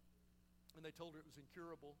 and they told her it was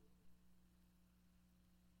incurable.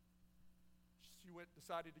 She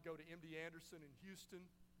decided to go to MD Anderson in Houston.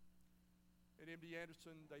 At MD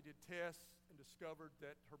Anderson, they did tests and discovered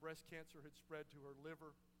that her breast cancer had spread to her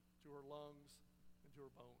liver, to her lungs, and to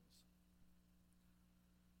her bones.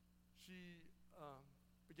 She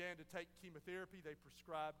began to take chemotherapy. They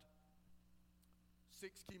prescribed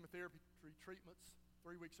 6 chemotherapy treatments,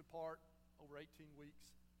 3 weeks apart, over 18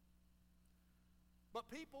 weeks. But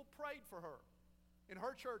people prayed for her. In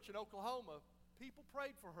her church in Oklahoma, people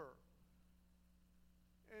prayed for her.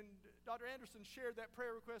 And Dr. Anderson shared that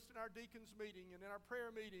prayer request in our deacons meeting and in our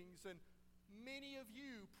prayer meetings, and many of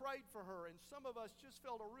you prayed for her, and some of us just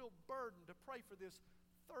felt a real burden to pray for this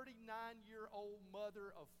 39-year-old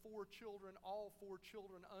mother of 4 children, all 4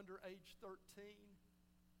 children under age 13.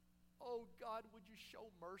 Oh God, would you show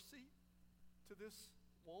mercy to this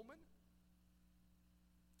woman?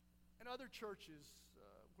 And other churches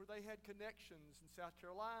where they had connections in South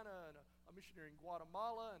Carolina and a missionary in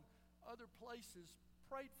Guatemala and other places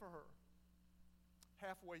prayed for her.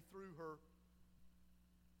 Halfway through her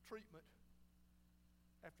treatment,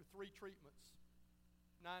 after 3 treatments,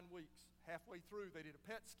 9 weeks, halfway through, they did a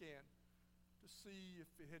PET scan to see if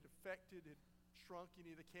it had affected, had shrunk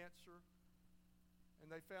any of the cancer, and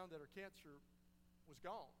they found that her cancer was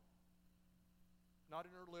gone. Not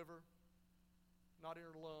in her liver, not in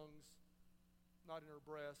her lungs, not in her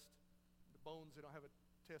breast. The bones they don't have a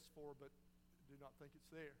test for, but do not think it's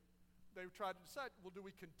there. They tried to decide, well, do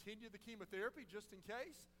we continue the chemotherapy just in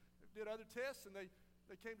case? They did other tests, and they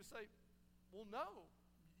came to say, well, no,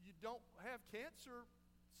 you don't have cancer,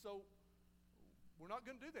 so we're not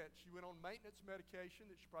going to do that. She went on maintenance medication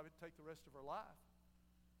that she'll probably take the rest of her life.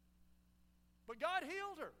 But God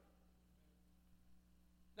healed her.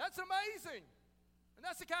 That's amazing. And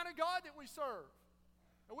that's the kind of God that we serve.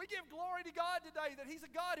 And we give glory to God today that He's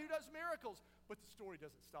a God who does miracles. But the story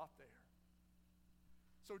doesn't stop there.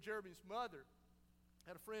 So Jeremy's mother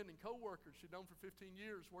had a friend and co-worker she'd known for 15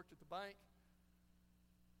 years, worked at the bank.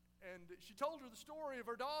 And she told her the story of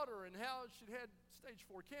her daughter and how she'd had stage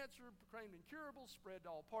 4 cancer, proclaimed incurable, spread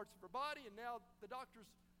to all parts of her body, and now the doctors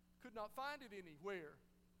could not find it anywhere.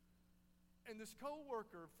 And this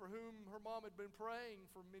co-worker for whom her mom had been praying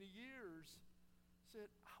for many years said,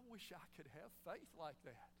 I wish I could have faith like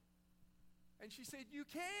that. And she said, you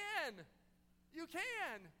can. You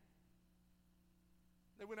can.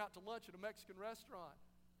 They went out to lunch at a Mexican restaurant,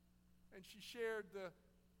 and she shared the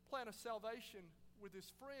plan of salvation with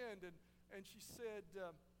this friend, and she said,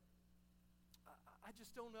 I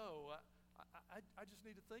just don't know. I just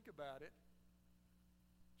need to think about it.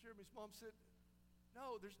 Jeremy's mom said,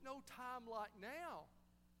 no, there's no time like now.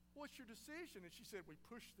 What's your decision? And she said, we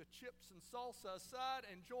pushed the chips and salsa aside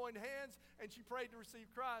and joined hands, and she prayed to receive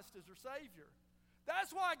Christ as her Savior.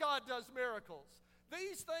 That's why God does miracles.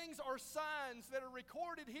 These things are signs that are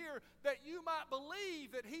recorded here that you might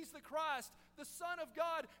believe that He's the Christ, the Son of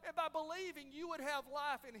God, and by believing you would have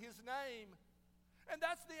life in His name. And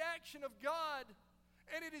that's the action of God.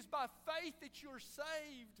 And it is by faith that you're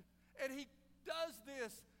saved. And He does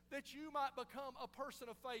this that you might become a person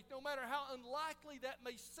of faith. No matter how unlikely that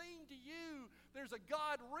may seem to you, there's a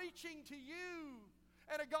God reaching to you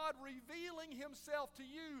and a God revealing Himself to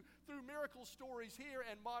you through miracle stories here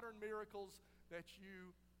and modern miracles that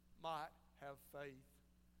you might have faith,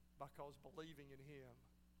 because believing in Him,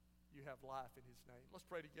 you have life in His name. Let's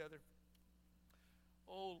pray together.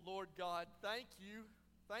 Oh, Lord God, thank you.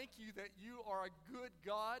 Thank you that you are a good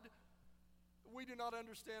God. We do not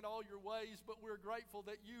understand all your ways, but we're grateful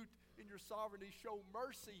that you, in your sovereignty, show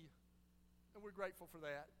mercy And we're grateful for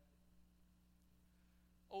that.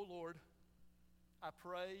 Oh Lord, I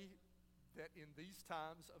pray that in these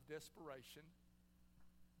times of desperation,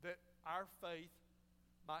 that our faith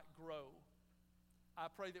might grow. I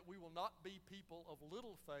pray that we will not be people of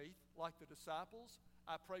little faith like the disciples.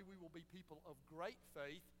 I pray we will be people of great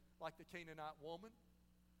faith like the Canaanite woman.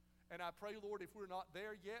 And I pray, Lord, if we're not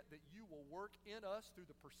there yet, that you will work in us through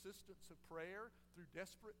the persistence of prayer, through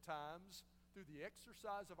desperate times, through the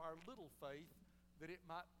exercise of our little faith, that it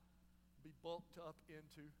might be bulked up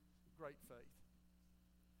into great faith.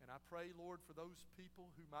 And I pray, Lord, for those people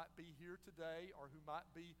who might be here today or who might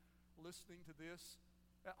be listening to this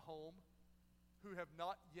at home who have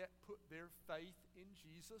not yet put their faith in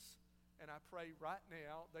Jesus. And I pray right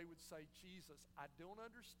now they would say, Jesus, I don't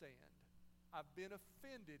understand. I've been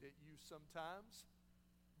offended at you sometimes,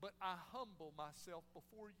 but I humble myself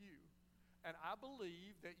before you. And I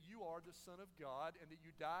believe that you are the Son of God and that you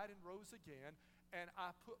died and rose again. And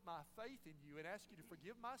I put my faith in you and ask you to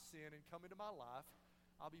forgive my sin and come into my life.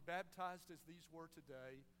 I'll be baptized as these were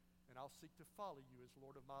today, and I'll seek to follow you as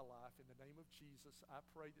Lord of my life. In the name of Jesus, I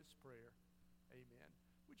pray this prayer. Amen.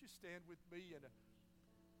 Would you stand with me in a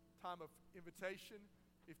time of invitation?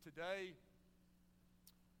 If today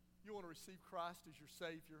you want to receive Christ as your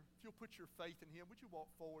Savior, if you'll put your faith in Him, would you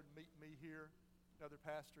walk forward and meet me here, another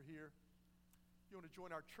pastor here? If you want to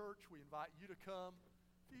join our church, we invite you to come.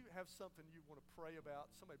 If you have something you want to pray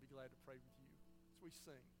about, somebody would be glad to pray with you. As we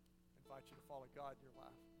sing, I invite you to follow God in your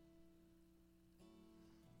life.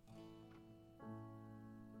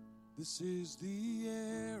 This is the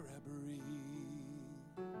air I breathe.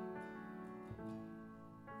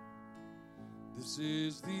 This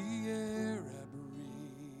is the air I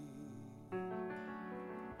breathe.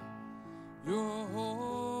 Your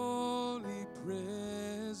holy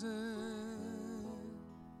presence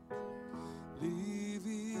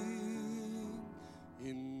living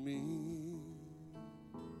in me.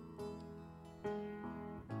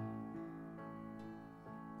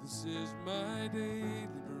 This is my daily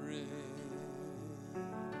bread.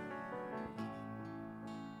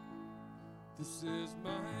 This is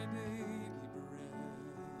my daily bread.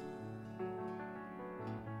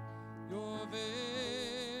 Your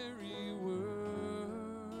very word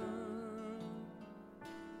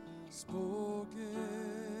spoken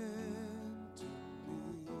to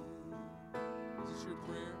me. Is this your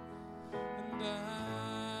prayer? And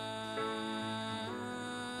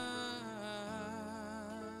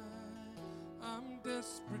I'm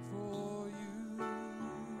desperate for you.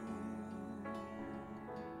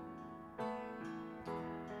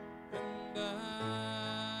 And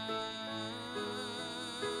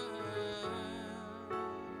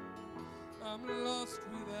I'm lost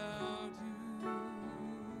without you.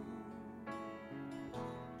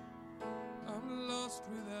 I'm lost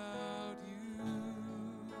without you.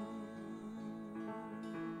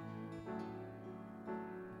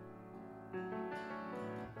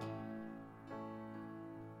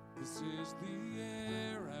 This is the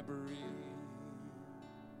air I breathe.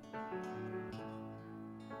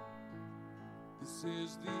 This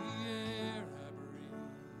is the air I breathe.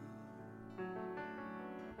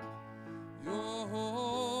 Your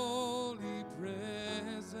holy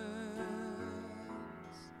presence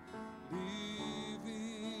living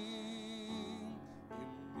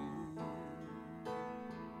in me.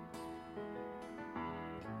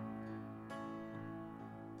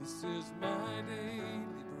 This is my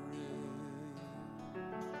daily bread.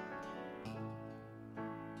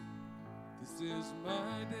 This is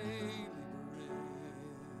my daily bread.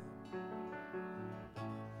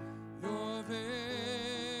 Your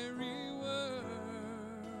very word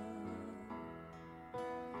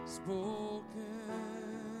spoken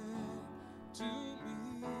to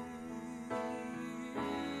me.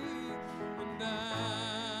 And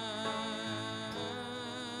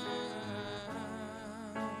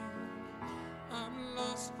I'm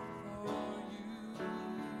lost for you.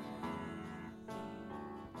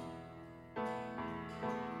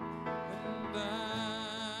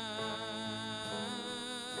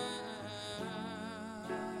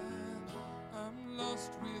 I'm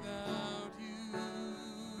lost without you.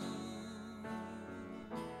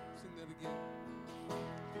 Sing that again.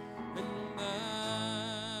 And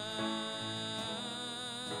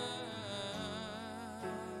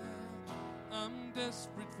I'm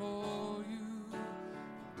desperate for you,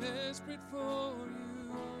 desperate for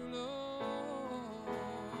you, Lord.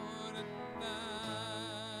 And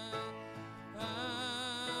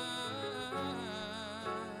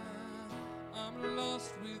I'm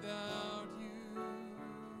lost without you.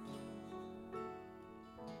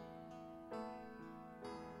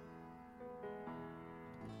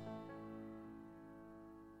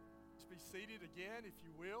 seated again, if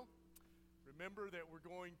you will. Remember that we're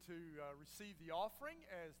going to receive the offering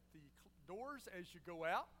as the doors as you go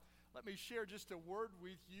out. Let me share just a word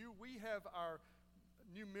with you. We have our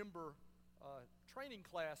new member training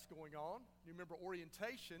class going on, new member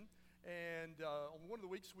orientation. And on one of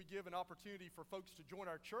the weeks, we give an opportunity for folks to join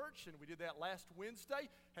our church, and we did that last Wednesday.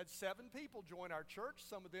 Had 7 people join our church.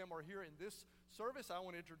 Some of them are here in this service. I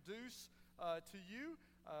want to introduce to you,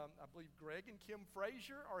 I believe Greg and Kim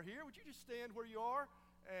Frazier are here. Would you just stand where you are?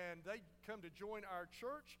 And they come to join our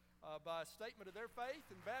church by a statement of their faith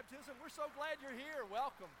and baptism. We're so glad you're here.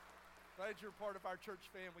 Welcome. Glad you're part of our church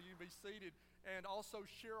family. You can be seated. And also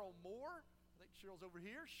Cheryl Moore. I think Cheryl's over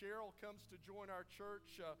here. Cheryl comes to join our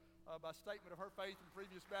church by statement of her faith and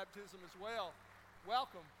previous baptism as well.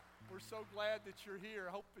 Welcome. We're so glad that you're here.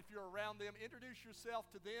 I hope if you're around them, introduce yourself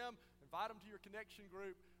to them, invite them to your connection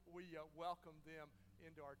group. We welcome them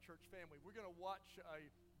into our church family. We're going to watch a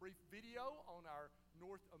brief video on our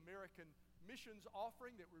North American missions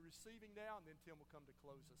offering that we're receiving now, and then Tim will come to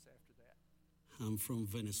close us after that. I'm from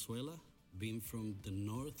Venezuela, being from the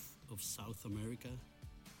north of South America.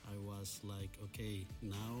 I was like, okay,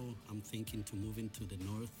 now I'm thinking to move into the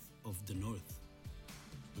north of the north.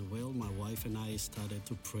 Well, my wife and I started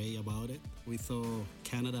to pray about it. We thought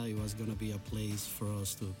Canada it was going to be a place for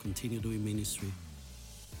us to continue doing ministry.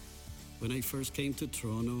 When I first came to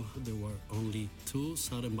Toronto, there were only 2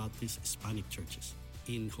 Southern Baptist Hispanic churches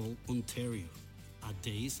in whole Ontario. At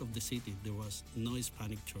the east of the city, there was no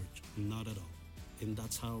Hispanic church, not at all. And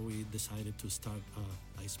that's how we decided to start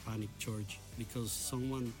a Hispanic church, because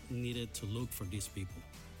someone needed to look for these people.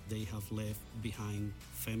 They have left behind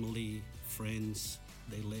family, friends.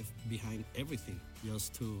 They left behind everything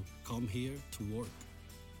just to come here to work.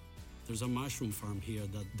 There's a mushroom farm here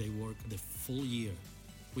that they work the full year.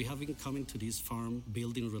 We have been coming to this farm,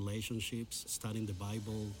 building relationships, studying the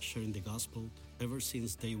Bible, sharing the gospel, ever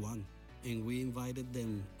since day one. And we invited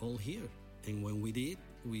them all here. And when we did,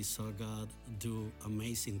 we saw God do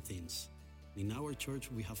amazing things. In our church,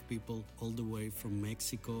 we have people all the way from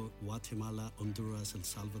Mexico, Guatemala, Honduras, El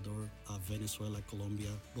Salvador, Venezuela, Colombia,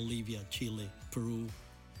 Bolivia, Chile, Peru.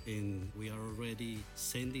 And we are already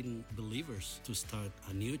sending believers to start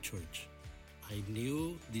a new church. I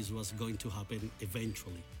knew this was going to happen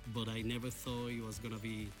eventually, but I never thought it was going to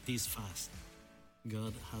be this fast.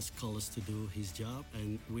 God has called us to do His job,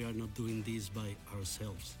 and we are not doing this by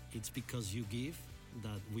ourselves. It's because you give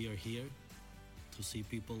that we are here to see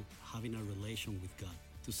people having a relation with God,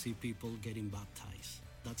 to see people getting baptized.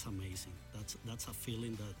 That's amazing. That's a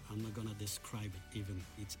feeling that I'm not going to describe it even.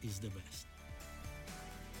 It's the best.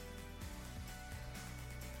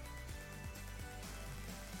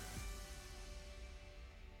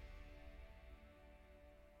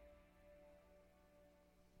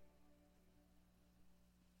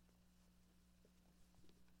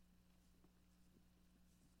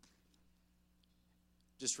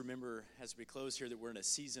 Just remember, as we close here, that we're in a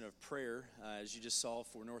season of prayer, as you just saw,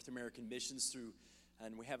 for North American missions through,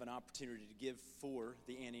 and we have an opportunity to give for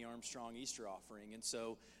the Annie Armstrong Easter offering. And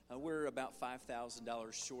so we're about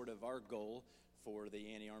 $5,000 short of our goal for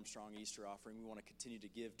the Annie Armstrong Easter offering. We want to continue to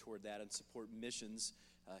give toward that and support missions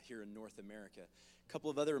here in North America. A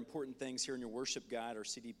couple of other important things here in your worship guide are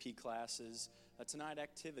CDP classes. Tonight,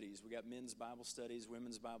 activities. We got men's Bible studies,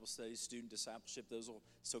 women's Bible studies, student discipleship. Those will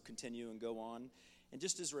still continue and go on. And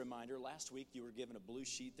just as a reminder, last week you were given a blue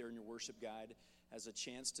sheet there in your worship guide as a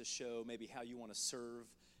chance to show maybe how you want to serve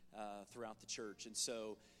throughout the church. And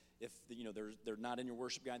so if they're not in your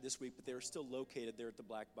worship guide this week, but they're still located there at the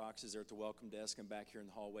black boxes there at the welcome desk and back here in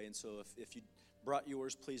the hallway. And so if you brought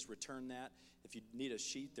yours, please return that. If you need a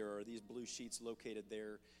sheet, there are these blue sheets located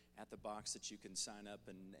there at the box that you can sign up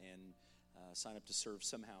and sign up to serve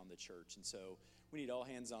somehow in the church. And so we need all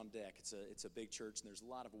hands on deck. It's a big church, and there's a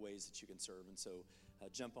lot of ways that you can serve. And so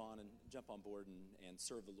jump on board and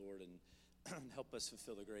serve the Lord and help us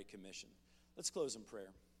fulfill the Great Commission. Let's close in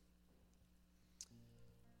prayer.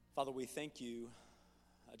 Father, we thank you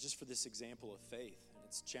just for this example of faith. And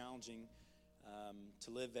it's challenging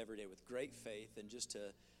to live every day with great faith, and just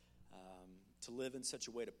to live in such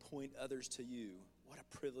a way to point others to you. What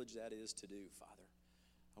a privilege that is to do, Father.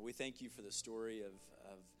 We thank you for the story of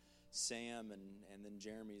Sam and then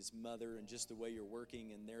Jeremy's mother, and just the way you're working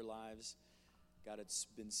in their lives. God, it's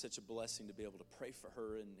been such a blessing to be able to pray for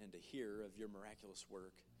her and to hear of your miraculous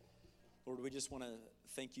work. Lord, we just want to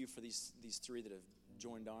thank you for these 3 that have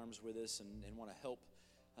joined arms with us and want to help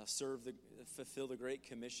fulfill the Great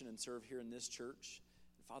Commission and serve here in this church.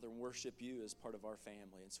 And Father, worship you as part of our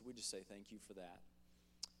family. And so we just say thank you for that.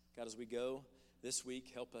 God, as we go this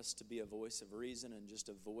week, help us to be a voice of reason and just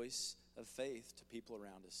a voice of faith to people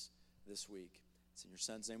around us. this week. It's in your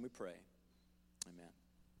Son's name we pray. Amen.